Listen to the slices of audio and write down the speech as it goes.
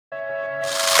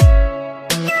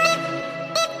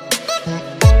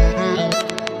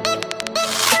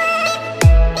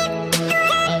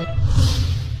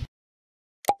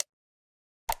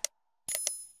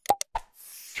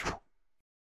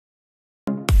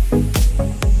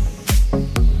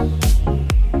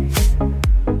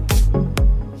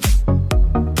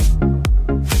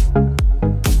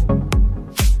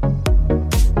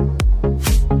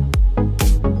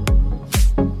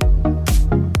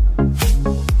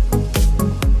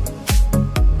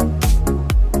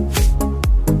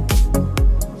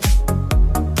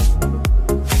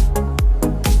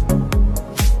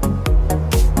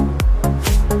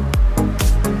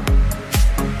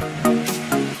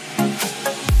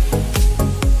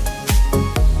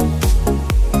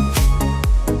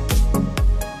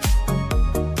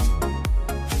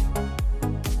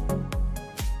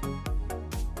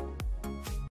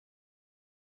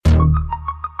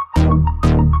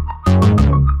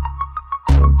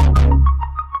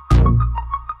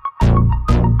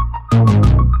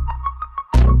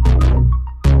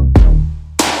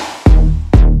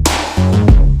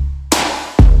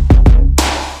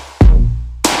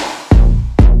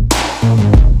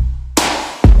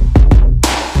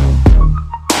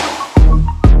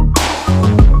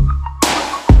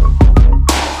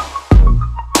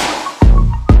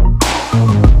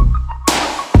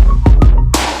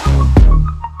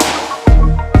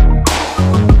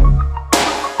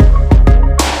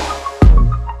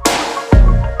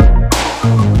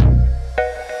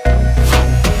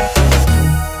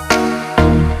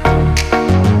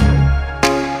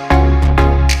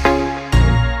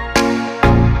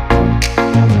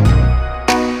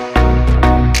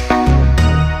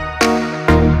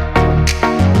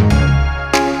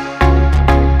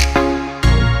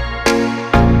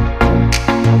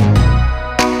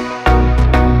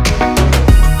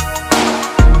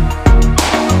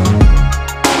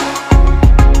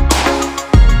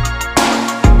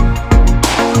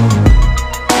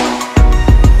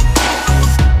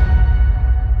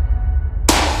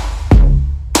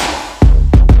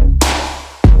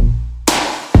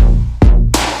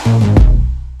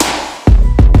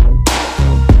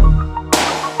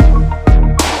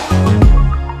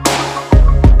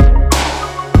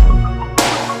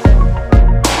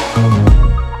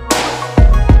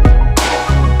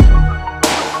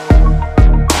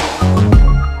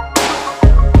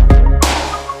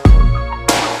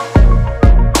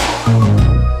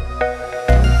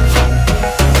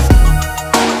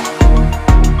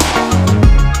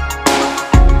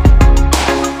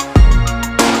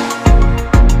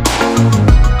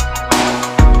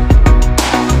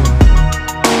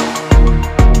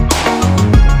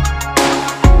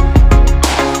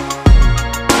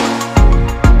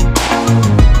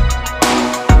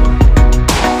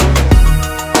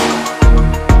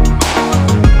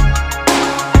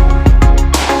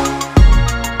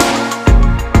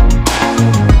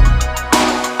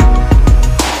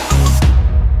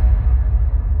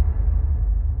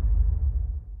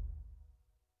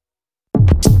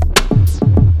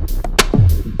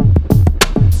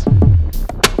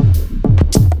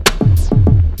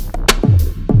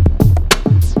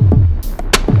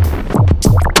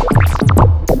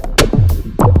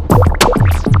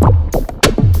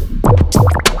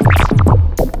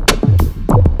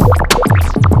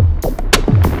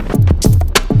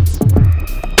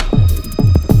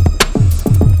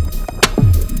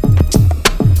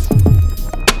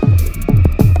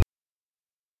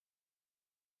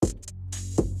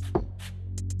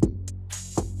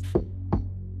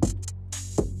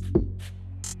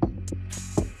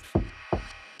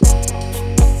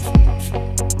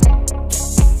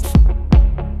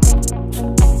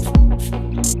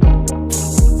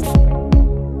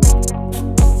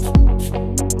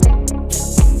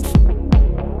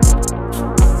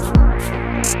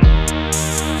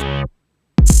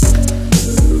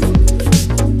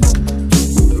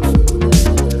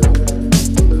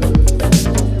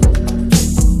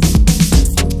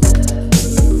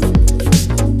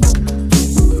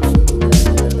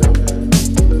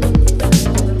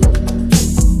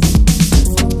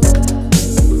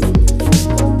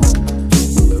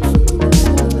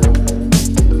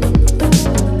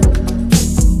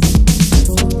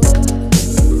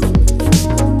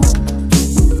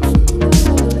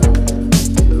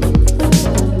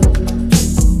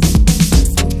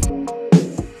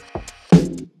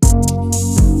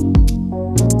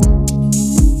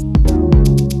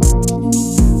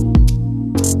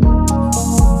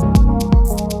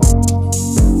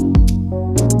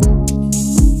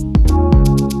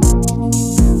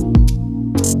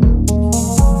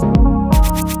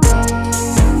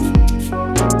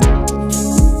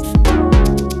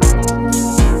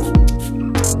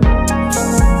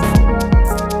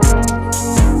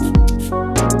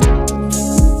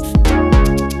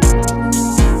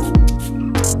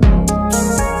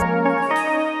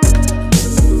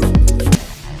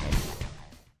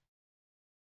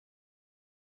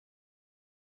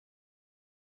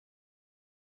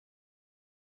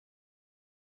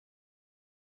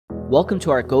Welcome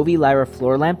to our Govee Lyra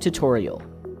floor lamp tutorial.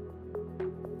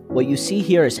 What you see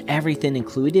here is everything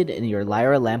included in your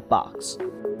Lyra lamp box.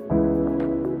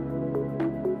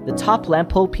 The top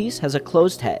lamp hole piece has a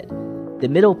closed head, the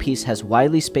middle piece has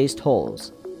widely spaced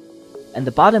holes, and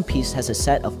the bottom piece has a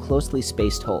set of closely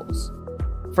spaced holes.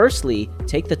 Firstly,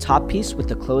 take the top piece with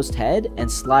the closed head and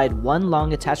slide one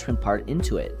long attachment part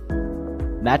into it.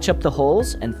 Match up the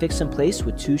holes and fix in place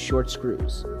with two short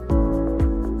screws.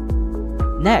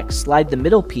 Next, slide the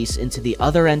middle piece into the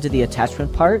other end of the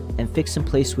attachment part and fix in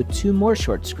place with two more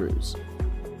short screws.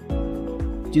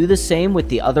 Do the same with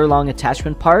the other long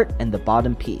attachment part and the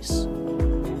bottom piece.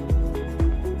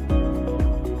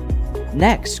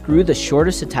 Next, screw the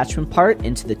shortest attachment part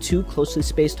into the two closely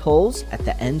spaced holes at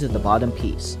the end of the bottom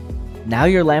piece. Now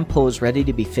your lamp pole is ready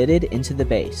to be fitted into the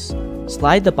base.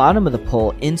 Slide the bottom of the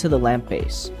pole into the lamp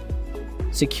base.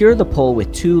 Secure the pole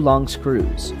with two long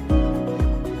screws.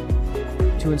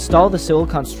 To install the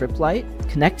silicone strip light,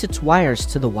 connect its wires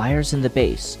to the wires in the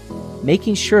base,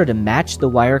 making sure to match the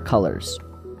wire colors.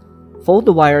 Fold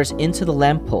the wires into the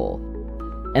lamp pole,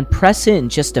 and press in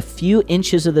just a few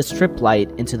inches of the strip light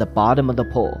into the bottom of the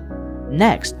pole.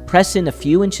 Next, press in a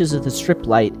few inches of the strip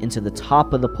light into the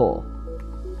top of the pole.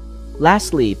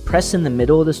 Lastly, press in the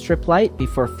middle of the strip light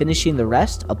before finishing the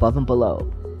rest above and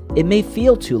below. It may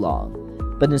feel too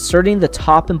long, but inserting the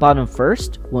top and bottom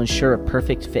first will ensure a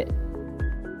perfect fit.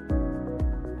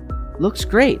 Looks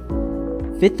great!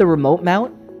 Fit the remote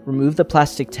mount, remove the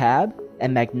plastic tab,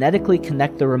 and magnetically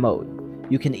connect the remote.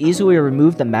 You can easily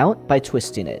remove the mount by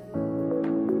twisting it.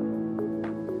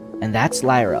 And that's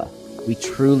Lyra. We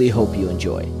truly hope you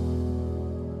enjoy.